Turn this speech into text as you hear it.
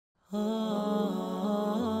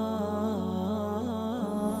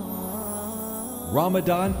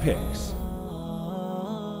Ramadan Picks.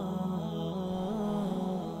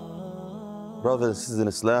 Brothers and sisters in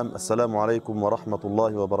Islam, Assalaamu Alaikum wa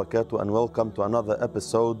Rahmatullahi wa Barakaathuhu, and welcome to another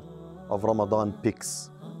episode of Ramadan Picks.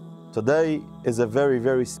 Today is a very,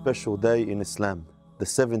 very special day in Islam, the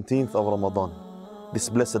 17th of Ramadan. This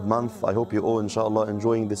blessed month, I hope you all inshallah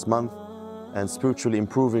enjoying this month and spiritually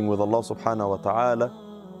improving with Allah subhanahu wa ta'ala.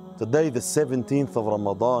 Today, the 17th of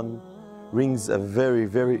Ramadan, rings a very,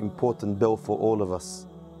 very important bell for all of us.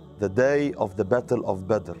 The day of the Battle of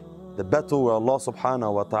Badr. The battle where Allah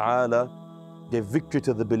subhanahu wa ta'ala gave victory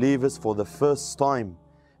to the believers for the first time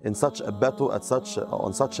in such a battle,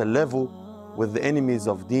 on such a level, with the enemies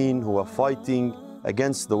of deen who are fighting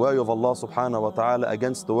against the way of Allah subhanahu wa ta'ala,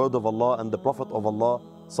 against the word of Allah and the Prophet of Allah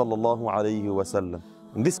sallallahu alayhi wa sallam.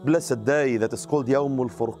 In this blessed day that is called Yawmul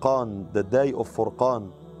Furqan, the day of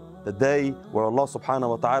Furqan, the day where Allah subhanahu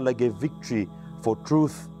wa ta'ala gave victory for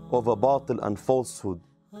truth over batil and falsehood.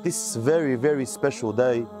 This very, very special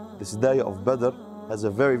day, this day of Badr, has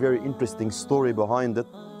a very, very interesting story behind it.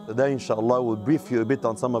 Today inshallah we'll brief you a bit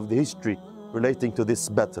on some of the history relating to this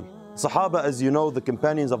battle. Sahaba, as you know, the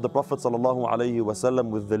companions of the Prophet sallallahu alaihi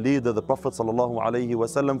wasallam, with the leader, the Prophet sallallahu alaihi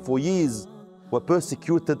wasallam, for years were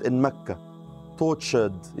persecuted in Mecca,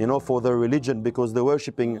 tortured, for their religion, because they're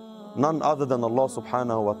worshipping none other than Allah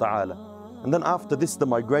subhanahu wa ta'ala. And then after this, the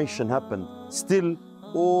migration happened. Still,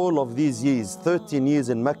 all of these years, 13 years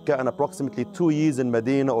in Mecca and approximately 2 years in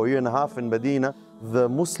Medina, or 1.5 years in Medina, the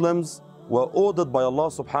Muslims were ordered by Allah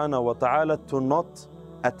subhanahu wa ta'ala to not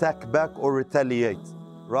attack back or retaliate.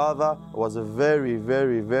 Rather, it was a very,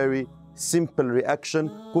 very, very simple reaction.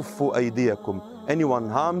 Kuffu aydiyakum. Anyone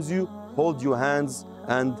harms you, hold your hands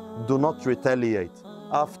and do not retaliate.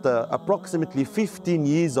 After approximately 15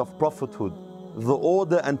 years of prophethood, the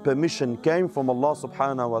order and permission came from Allah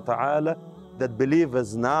subhanahu wa ta'ala that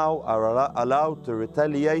believers now are allowed to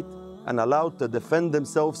retaliate and allowed to defend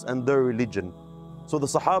themselves and their religion. So the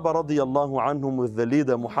Sahaba radiyallahu anhum, with the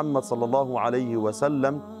leader Muhammad sallallahu alayhi wa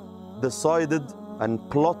sallam, decided and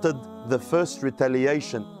plotted the first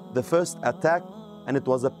retaliation, the first attack, and it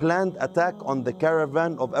was a planned attack on the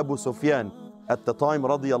caravan of Abu Sufyan. At the time,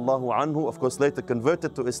 radiyallahu anhu, of course later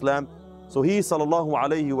converted to Islam. So he, sallallahu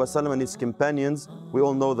alayhi wasallam, and his companions, we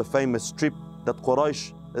all know the famous trip that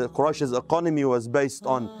Quraysh's economy was based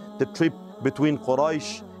on, the trip between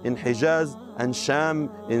Quraysh in Hijaz and Sham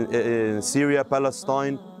in Syria,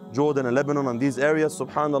 Palestine, Jordan and Lebanon, and these areas.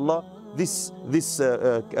 Subhanallah, this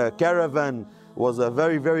caravan was a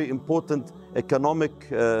very, very important economic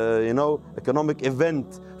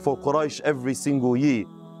event for Quraysh every single year.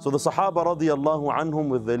 So the Sahaba radiyallahu anhum,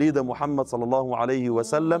 with the leader Muhammad sallallahu alayhi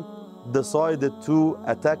wasallam, decided to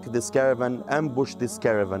attack this caravan, ambush this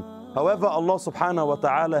caravan. However, Allah subhanahu wa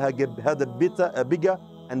ta'ala had a bigger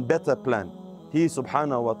and better plan. He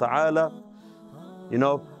subhanahu wa ta'ala,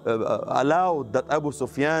 allowed that Abu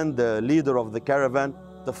Sufyan, the leader of the caravan,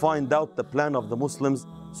 to find out the plan of the Muslims.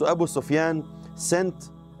 So Abu Sufyan sent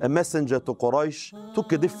a messenger to Quraysh,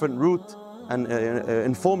 took a different route, and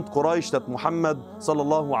informed Quraysh that Muhammad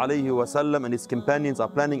sallallahu alayhi wasallam and his companions are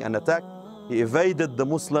planning an attack. He evaded the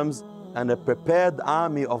Muslims, and a prepared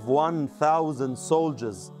army of 1,000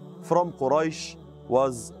 soldiers from Quraysh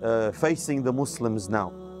was facing the Muslims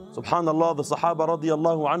now. Subhanallah, the Sahaba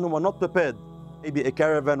radiyallahu anhum were not prepared. Maybe a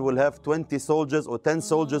caravan will have 20 soldiers or 10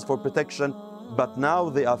 soldiers for protection, but now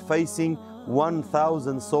they are facing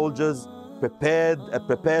 1,000 soldiers, a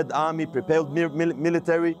prepared army, prepared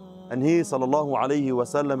military. And he, sallallahu alayhi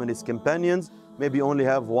wasallam, and his companions maybe only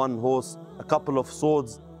have one horse, a couple of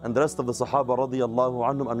swords, and the rest of the Sahaba radiyallahu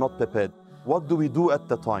anhum are not prepared. What do we do at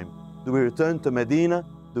the time? Do we return to Medina?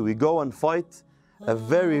 Do we go and fight? A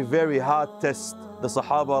very, very hard test the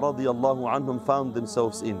Sahaba radiyallahu anhum found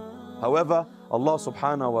themselves in. However, Allah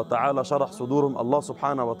subhanahu wa ta'ala sharah sudurum, Allah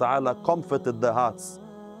subhanahu wa ta'ala comforted their hearts.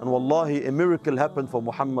 And wallahi, a miracle happened for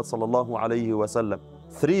Muhammad sallallahu alayhi wasallam.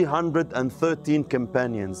 313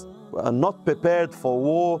 companions are not prepared for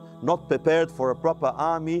war, not prepared for a proper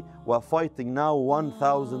army, were fighting now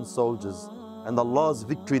 1,000 soldiers. And Allah's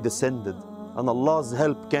victory descended, and Allah's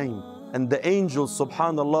help came. And the angels,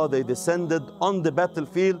 subhanallah, they descended on the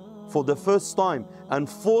battlefield for the first time and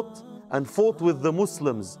fought with the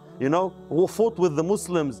Muslims, who fought with the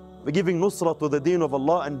Muslims, giving nusrah to the deen of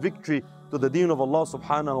Allah and victory to the deen of Allah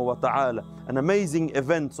subhanahu wa ta'ala. An amazing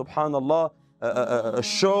event, subhanallah, a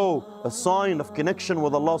show, a sign of connection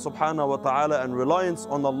with Allah subhanahu wa ta'ala and reliance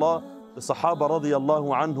on Allah. The Sahaba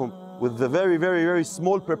radiyallahu anhum, with the very, very, very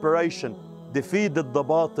small preparation, defeated the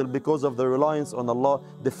batil because of the reliance on Allah,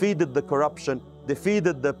 defeated the corruption,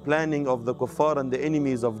 defeated the planning of the kuffar and the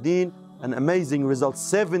enemies of deen, an amazing result.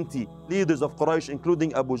 70 leaders of Quraysh,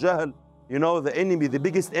 including Abu Jahl, you know, the enemy, the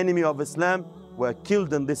biggest enemy of Islam, were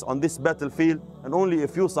killed on this battlefield, and only a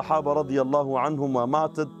few Sahaba radiallahu anhum were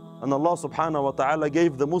martyred. And Allah subhanahu wa ta'ala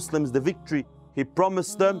gave the Muslims the victory He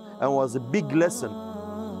promised them, and was a big lesson.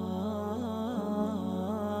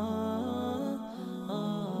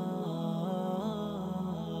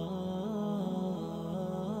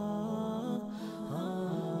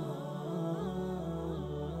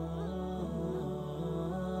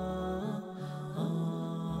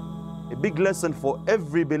 A big lesson for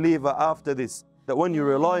every believer after this, that when you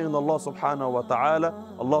rely on Allah subhanahu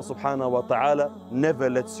wa ta'ala never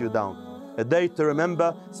lets you down. A day to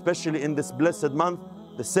remember, especially in this blessed month,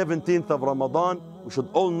 the 17th of Ramadan. We should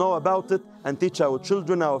all know about it and teach our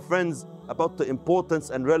children, our friends, about the importance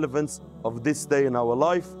and relevance of this day in our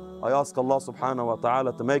life. I ask Allah subhanahu wa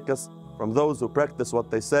ta'ala to make us from those who practice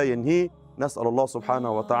what they say in He. نسأل الله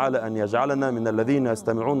سبحانه وتعالى أن يجعلنا من الذين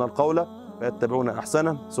يستمعون القول فيتبعون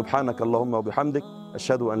أحسنه. سبحانك اللهم وبحمدك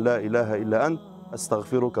أشهد أن لا إله إلا أنت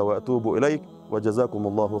أستغفرك وأتوب إليك وجزاكم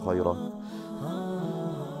الله خيرا.